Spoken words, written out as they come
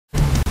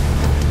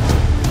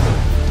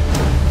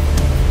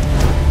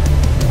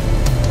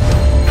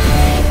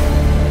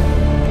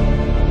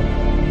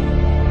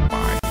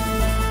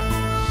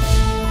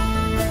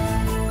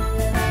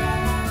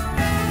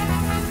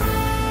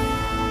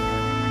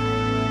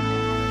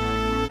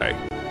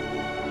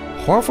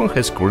Huafeng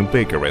has grown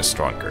bigger and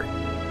stronger.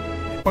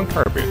 Huafeng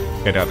Carbon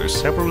and other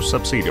several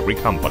subsidiary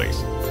companies.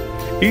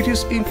 It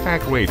is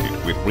integrated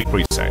with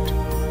Represent.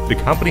 The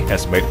company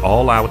has made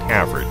all-out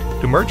effort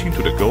to merge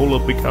into the goal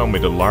of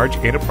becoming a large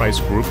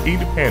enterprise group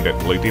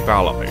independently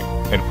developing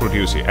and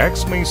producing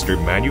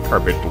ex-mainstream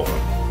manufactured bloom.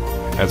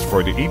 As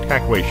for the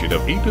integration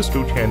of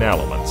industry chain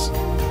elements,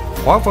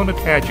 Huafeng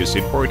attaches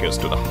importance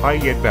to the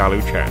high-end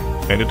value chain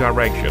and the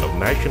direction of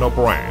national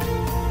brand.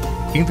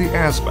 In the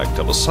aspect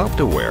of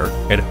software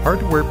and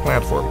hardware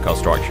platform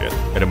construction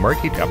and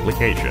market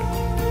application,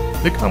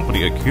 the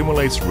company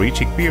accumulates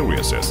rich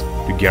experiences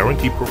to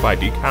guarantee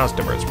providing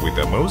customers with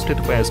the most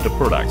advanced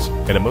products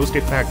and the most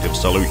effective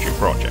solution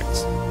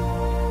projects.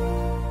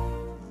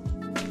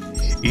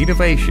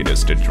 Innovation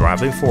is the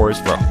driving force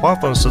for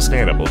Huafeng's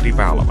sustainable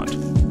development.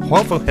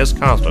 Huafeng has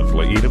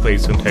constantly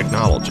innovated in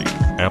technology,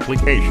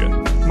 application,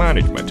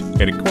 management,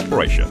 and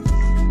incorporation,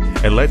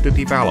 and led the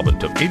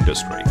development of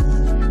industry.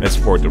 As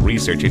for the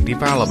research and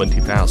development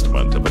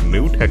investment of a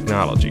new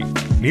technology,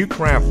 new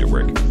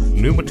craftwork,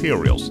 new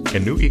materials,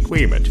 and new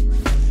equipment,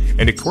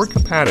 and the core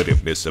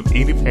competitiveness of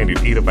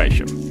independent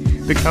innovation,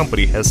 the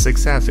company has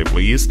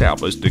successfully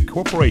established the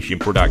corporation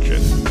production,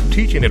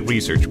 teaching and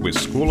research with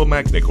School of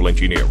Mechanical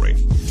Engineering,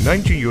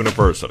 Nanjing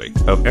University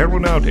of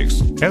Aeronautics,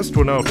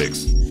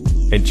 Astronautics,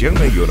 and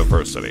Jiangnan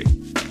University.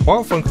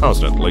 Huafeng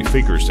constantly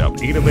figures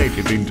out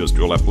innovative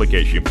industrial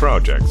application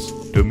projects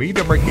to meet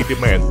the market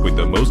demand with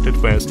the most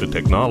advanced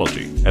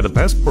technology and the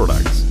best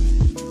products.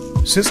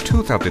 Since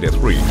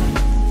 2003,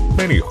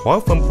 many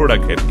Huafeng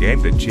products have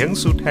gained the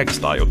Jiangsu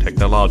Textile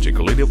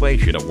Technological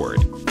Innovation Award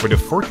for the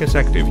 4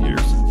 consecutive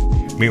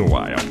years.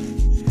 Meanwhile,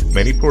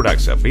 many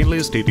products have been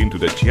listed into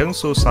the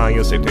Jiangsu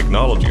Science and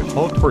Technology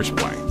Hall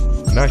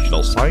Torchplay,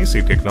 National Science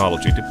and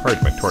Technology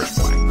Department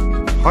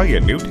Torchplay,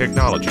 High-end New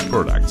Technology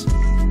Products,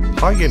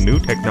 High-end New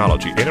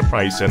Technology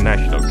Enterprise and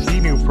National Key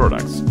New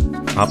Products.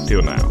 Up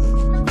till now,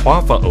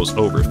 Huafeng owns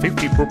over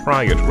 50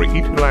 proprietary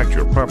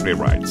intellectual property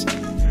rights,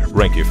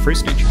 ranking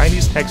first in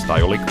Chinese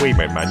textile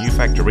equipment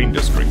manufacturing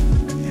industry,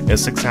 and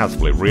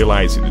successfully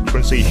realizing the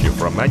transition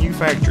from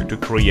manufacture to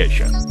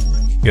creation.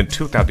 In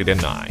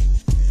 2009,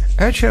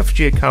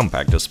 HFJ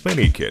Compact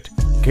Spinning Kit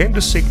gained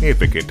a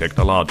significant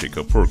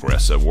technological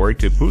progress award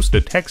to boost the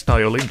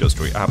textile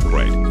industry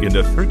upgrade in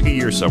the 30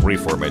 years of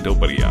reform at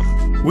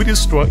OPM. With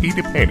its strong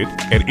independent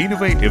and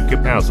innovative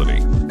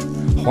capacity,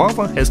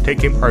 Huafeng has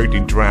taken part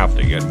in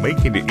drafting and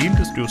making the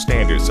industrial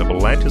standards of a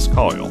lattice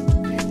coil.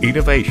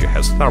 Innovation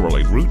has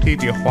thoroughly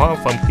rooted in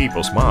Huafeng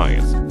people's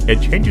minds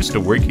and changes the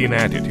working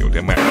attitude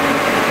and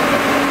manner.